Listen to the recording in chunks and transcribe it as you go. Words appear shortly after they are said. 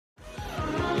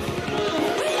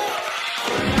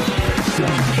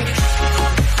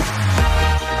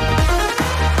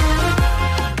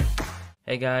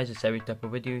Hey guys, it's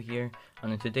EveryTypeOfVideo here,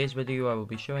 and in today's video I will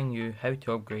be showing you how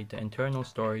to upgrade the internal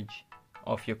storage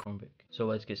of your Chromebook. So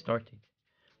let's get started.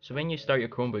 So when you start your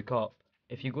Chromebook up,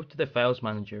 if you go to the Files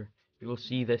Manager, you will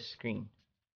see this screen.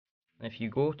 And if you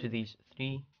go to these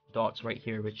three dots right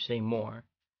here which say More,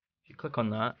 if you click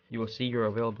on that, you will see your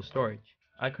available storage.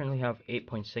 I currently have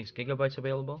 8.6 gigabytes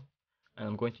available, and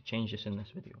I'm going to change this in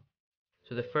this video.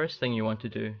 So the first thing you want to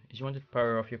do is you want to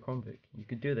power off your Chromebook. You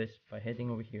could do this by heading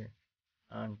over here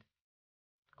and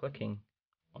clicking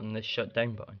on this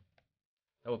shutdown button.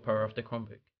 That will power off the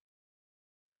Chromebook.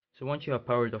 So once you have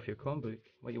powered off your Chromebook,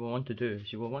 what you will want to do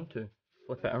is you will want to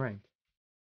flip it around.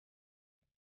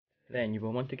 Then you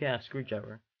will want to get a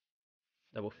screwdriver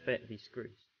that will fit these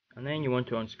screws, and then you want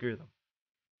to unscrew them.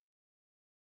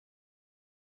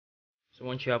 So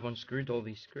once you have unscrewed all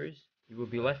these screws, you will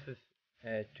be left with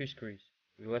two screws.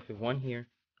 You'll be left with one here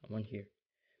and one here.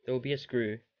 There will be a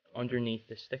screw underneath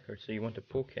the sticker, so you want to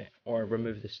poke it or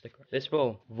remove the sticker. This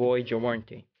will void your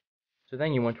warranty. So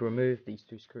then you want to remove these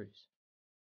two screws.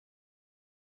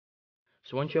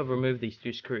 So once you have removed these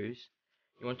two screws,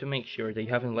 you want to make sure that you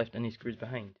haven't left any screws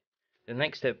behind. The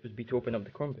next step would be to open up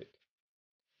the Chromebook.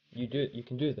 You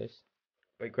can do this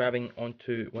by grabbing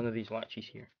onto one of these latches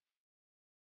here.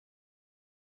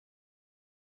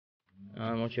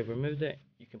 And once you have removed it,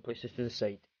 you can place this to the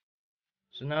side.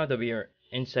 So now that we are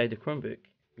inside the Chromebook,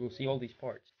 you will see all these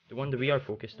parts. The one that we are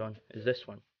focused on is this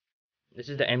one. This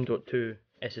is the M.2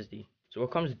 SSD. So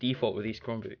what comes default with these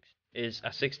Chromebooks is a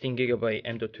 16GB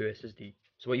M.2 SSD.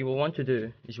 So what you will want to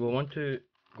do is you will want to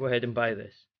go ahead and buy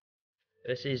this.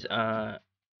 This is a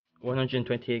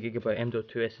 128GB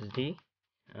M.2 SSD,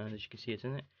 and as you can see it's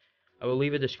in it. I will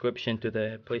leave a description to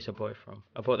the place I bought it from.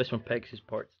 I bought this from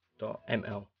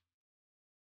pegasusparts.ml.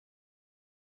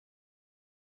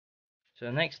 So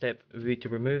the next step would be to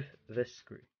remove this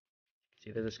screw.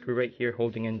 See, there's a screw right here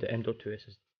holding in the M.2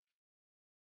 SSD.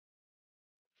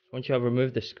 Once you have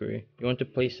removed the screw, you want to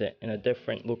place it in a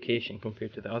different location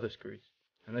compared to the other screws.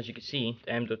 And as you can see,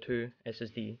 the M.2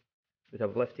 SSD would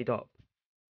have lifted up.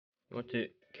 You want to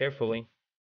carefully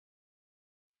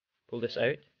pull this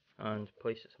out and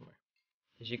place it somewhere.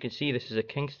 As you can see, this is a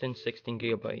Kingston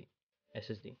 16GB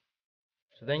SSD.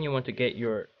 So then you want to get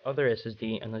your other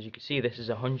SSD, and as you can see, this is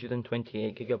a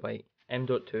 128GB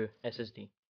M.2 SSD.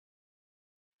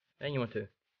 Then you want to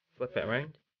flip it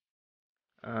around,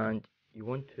 and you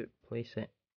want to place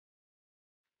it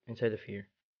inside of here.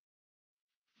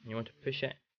 And you want to push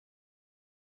it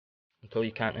until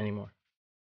you can't anymore.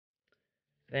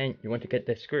 Then you want to get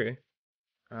this screw,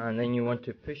 and then you want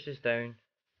to push this down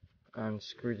and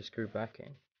screw the screw back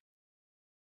in.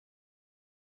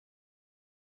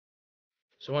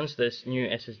 So once this new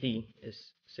SSD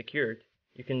is secured,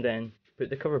 you can then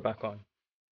put the cover back on.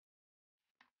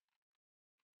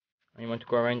 And you want to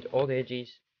go around all the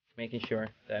edges, making sure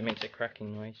that it makes a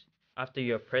cracking noise. After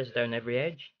you have pressed down every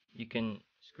edge, you can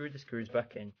screw the screws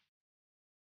back in.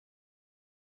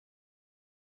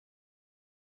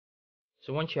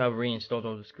 So once you have reinstalled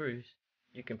all the screws,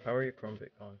 you can power your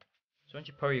Chromebook on. So once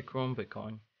you power your Chromebook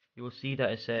on, you will see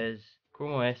that it says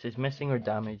Chrome OS is missing or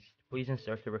damaged. Please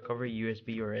insert a recovery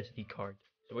USB or SD card.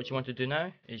 So what you want to do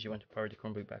now is you want to power the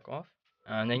Chromebook back off,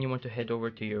 and then you want to head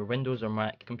over to your Windows or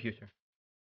Mac computer.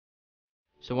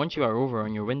 So once you are over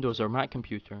on your Windows or Mac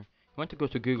computer, you want to go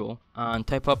to Google and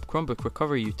type up Chromebook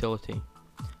Recovery Utility.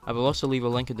 I will also leave a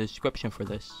link in the description for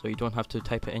this, so you don't have to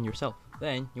type it in yourself.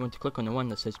 Then you want to click on the one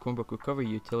that says Chromebook Recovery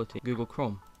Utility Google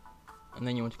Chrome, and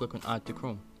then you want to click on Add to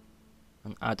Chrome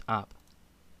and Add App.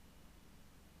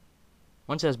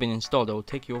 Once it has been installed, it will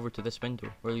take you over to this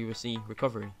window where you will see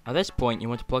Recovery. At this point, you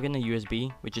want to plug in a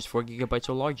USB which is 4GB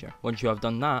or larger. Once you have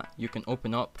done that, you can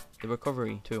open up the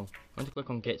Recovery tool. You want to click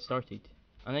on Get Started,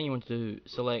 and then you want to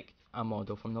select a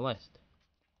model from the list.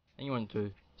 Then you want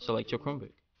to select your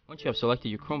Chromebook. Once you have selected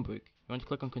your Chromebook, you want to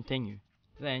click on Continue.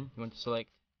 Then you want to select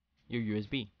your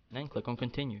USB, then click on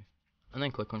Continue, and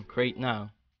then click on Create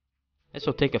Now. This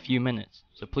will take a few minutes,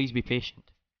 so please be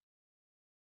patient.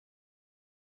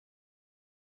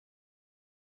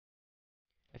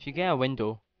 If you get a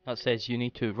window that says you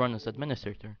need to run as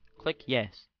administrator, click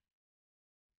Yes.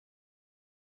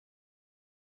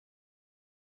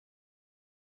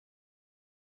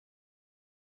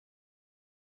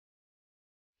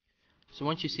 So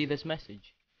once you see this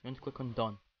message, you want to click on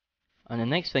Done. And the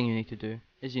next thing you need to do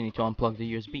is you need to unplug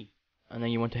the USB, and then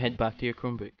you want to head back to your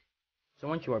Chromebook. So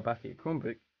once you are back at your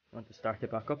Chromebook, you want to start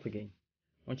it back up again.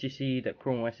 Once you see that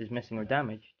Chrome OS is missing or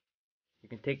damaged, you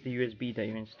can take the USB that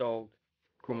you installed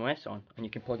Chrome OS on and you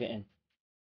can plug it in.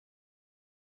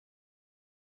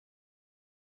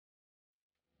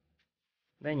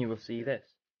 Then you will see this.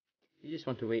 You just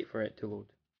want to wait for it to load.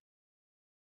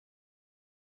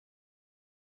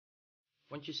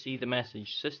 Once you see the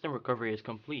message, system recovery is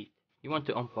complete, you want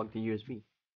to unplug the USB.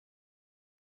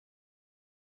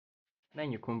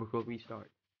 Then your Chromebook will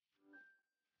restart.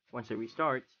 Once it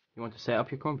restarts, you want to set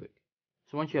up your Chromebook.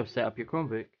 So once you have set up your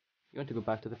Chromebook, you want to go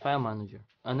back to the file manager,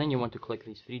 and then you want to click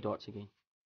these three dots again.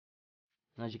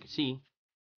 And as you can see,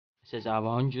 it says I have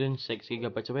 106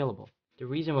 gigabytes available. The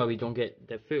reason why we don't get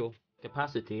the full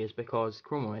capacity is because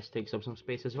Chrome OS takes up some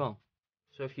space as well.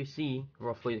 So if you see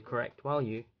roughly the correct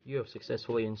value, you have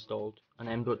successfully installed an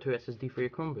M.2 SSD for your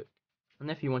Chromebook. And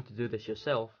if you want to do this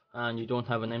yourself, and you don't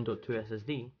have an M.2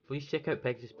 SSD, please check out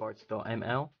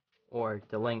pegasusparts.ml or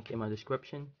the link in my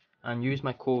description, and use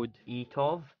my code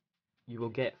ETOV. You will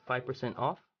get 5%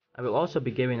 off. I will also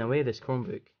be giving away this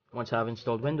Chromebook once I have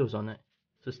installed Windows on it,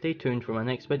 so stay tuned for my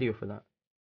next video for that.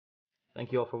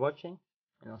 Thank you all for watching,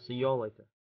 and I'll see you all later.